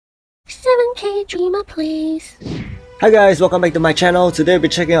1K Dreamer, please. Hi guys, welcome back to my channel. Today we'll be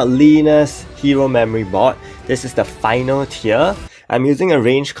checking out Lina's hero memory board. This is the final tier. I'm using a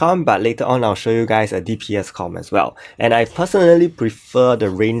range comp, but later on I'll show you guys a DPS comp as well. And I personally prefer the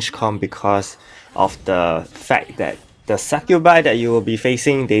range comp because of the fact that the succubi that you will be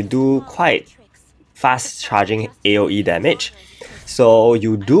facing, they do quite fast charging AoE damage. So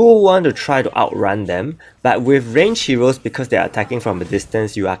you do want to try to outrun them, but with range heroes, because they are attacking from a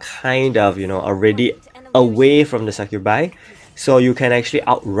distance, you are kind of, already away from the succubi, so you can actually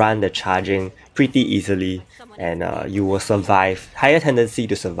outrun the charging pretty easily, and you will survive, higher tendency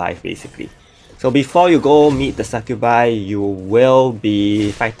to survive basically. So before you go meet the succubi, you will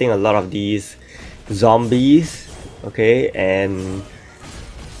be fighting a lot of these zombies, okay, and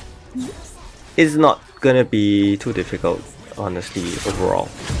it's not gonna be too difficult, honestly, overall.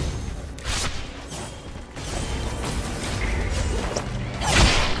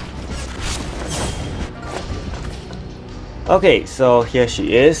 Okay, so here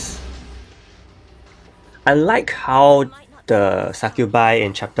she is. Unlike how the succubi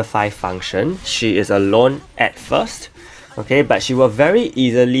in chapter 5 function, she is alone at first, okay, but she will very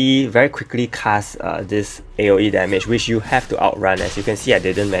quickly cast this AoE damage, which you have to outrun. As you can see, I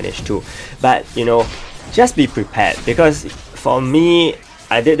didn't manage to, but just be prepared, because for me,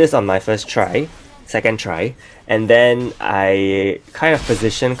 I did this on my second try, and then I kind of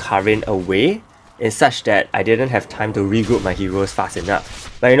positioned Karin away in such that I didn't have time to regroup my heroes fast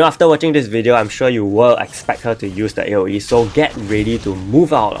enough. But after watching this video, I'm sure you will expect her to use the AoE, so get ready to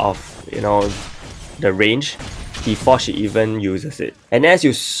move out of, the range before she even uses it. And as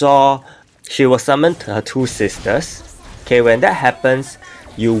you saw, she will summon her two sisters. Okay, when that happens,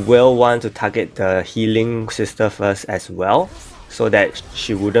 you will want to target the healing sister first as well, so that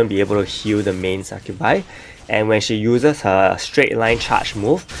she wouldn't be able to heal the main succubi. And when she uses her straight line charge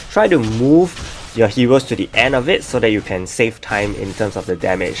move, try to move your heroes to the end of it so that you can save time in terms of the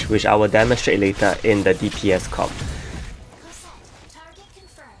damage, which I will demonstrate later in the DPS comp.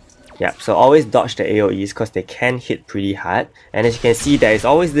 Yeah, so always dodge the AoEs because they can hit pretty hard, and as you can see, there is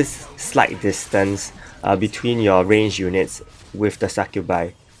always this slight distance between your range units with the succubi.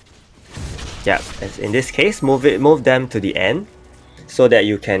 Yeah, as in this case, move them to the end so that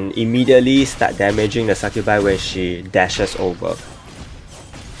you can immediately start damaging the succubi when she dashes over.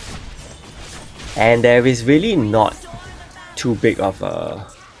 And there is really not too big of a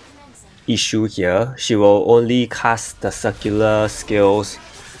issue here. She will only cast the circular skills,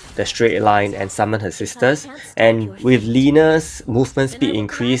 the straight line, and summon her sisters. And with Lina's movement speed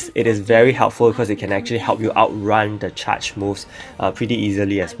increase, it is very helpful because it can actually help you outrun the charge moves pretty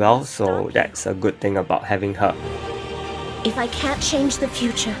easily as well. So that's a good thing about having her. If I can't change the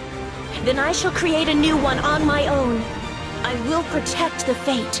future, then I shall create a new one on my own. I will protect the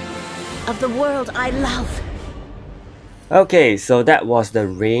fate of the world I love. Okay, so that was the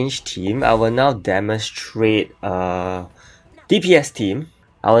range team. I will now demonstrate a DPS team.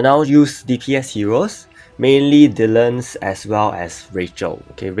 I will now use DPS heroes, mainly Dylan's as well as Rachel.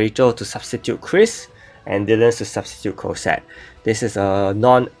 Okay, Rachel to substitute Chris, and Dylan's to substitute Cosette. This is a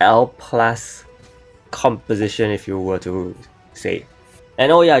non-L plus composition, if you were to say.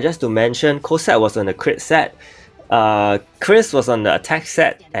 And oh yeah, just to mention, Cosette was on the crit set, Chris was on the attack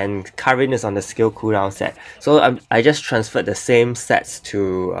set, and Karin is on the skill cooldown set. So I just transferred the same sets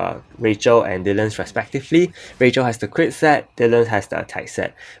to Rachel and Dylan's respectively. Rachel has the crit set, Dylan has the attack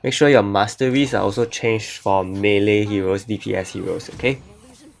set. Make sure your masteries are also changed for melee heroes, DPS heroes, okay?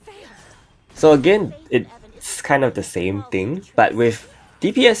 So again, it's kind of the same thing, but with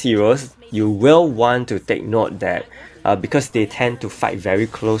DPS heroes, you will want to take note that because they tend to fight very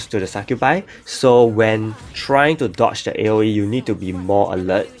close to the succubi, so when trying to dodge the AoE, you need to be more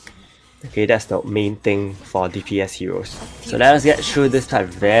alert. Okay, that's the main thing for DPS heroes. So let us get through this part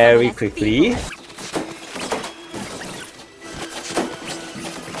very quickly.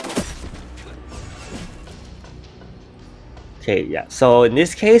 Okay, yeah, so in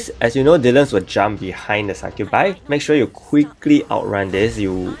this case, as you know, Dylan's will jump behind the succubi. Make sure you quickly outrun this.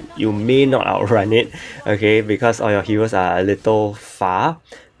 You may not outrun it, okay, because all your heroes are a little far.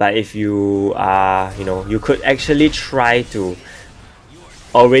 But if you are, you could actually try to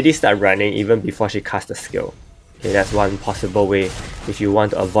already start running even before she casts the skill. Okay, that's one possible way if you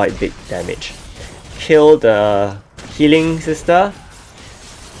want to avoid big damage. Kill the healing sister.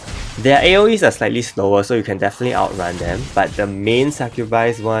 Their AoEs are slightly slower, so you can definitely outrun them, but the main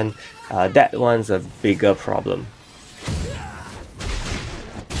succubi's one, that one's a bigger problem.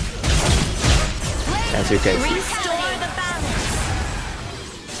 As you can see.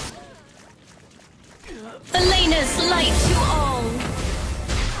 Elena's light to all.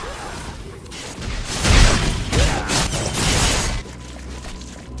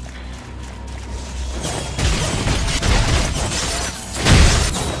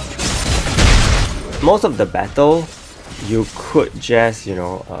 most of the battle, you could just,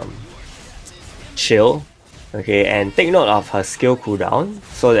 chill, okay, and take note of her skill cooldown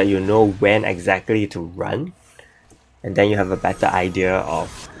so that you know when exactly to run, and then you have a better idea of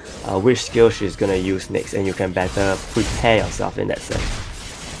which skill she's gonna use next, and you can better prepare yourself in that sense.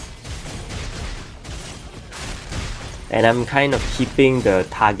 And I'm kind of keeping the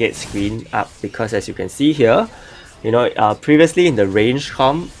target screen up because, as you can see here, previously in the range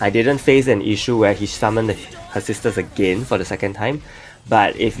comp, I didn't face an issue where he summoned her sisters again for the second time.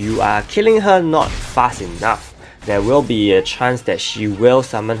 But if you are killing her not fast enough, there will be a chance that she will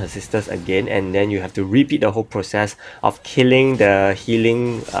summon her sisters again, and then you have to repeat the whole process of killing the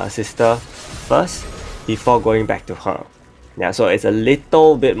healing sister first before going back to her. Yeah, so it's a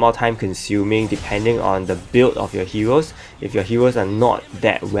little bit more time consuming depending on the build of your heroes. If your heroes are not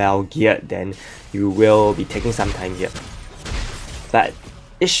that well geared, then you will be taking some time here. But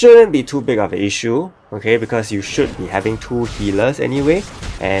it shouldn't be too big of an issue, okay, because you should be having 2 healers anyway,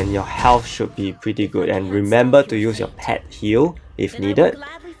 and your health should be pretty good. And remember to use your pet heal if needed,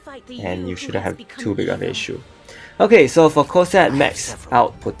 and you shouldn't have too big of an issue. Okay, so for Cosette max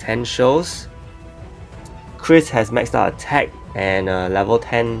out potentials, Chris has maxed out attack and level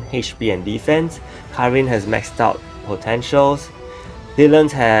 10 HP and defense. Karin has maxed out potentials.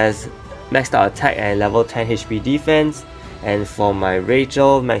 Dylan has maxed out attack and level 10 HP defense. And for my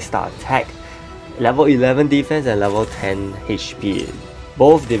Rachel, maxed out attack, level 11 defense and level 10 HP.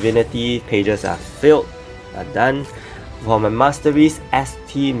 Both Divinity pages are filled, are done. For my Masteries,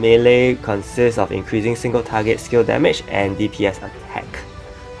 ST melee consists of increasing single target skill damage and DPS attack.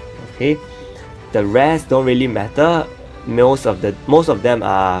 Okay. The rest don't really matter. Most of them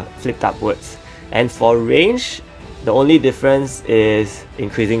are flipped upwards. And for range, the only difference is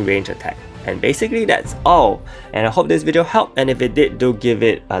increasing range attack. And basically that's all. And I hope this video helped, and if it did, do give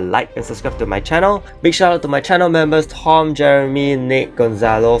it a like and subscribe to my channel. Big shout out to my channel members Tom, Jeremy, Nick,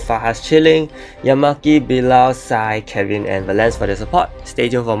 Gonzalo, Fahas Chilling, Yamaki, Bilal, Sai, Kevin and Valence for their support. Stay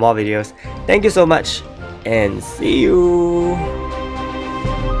tuned for more videos. Thank you so much and see you!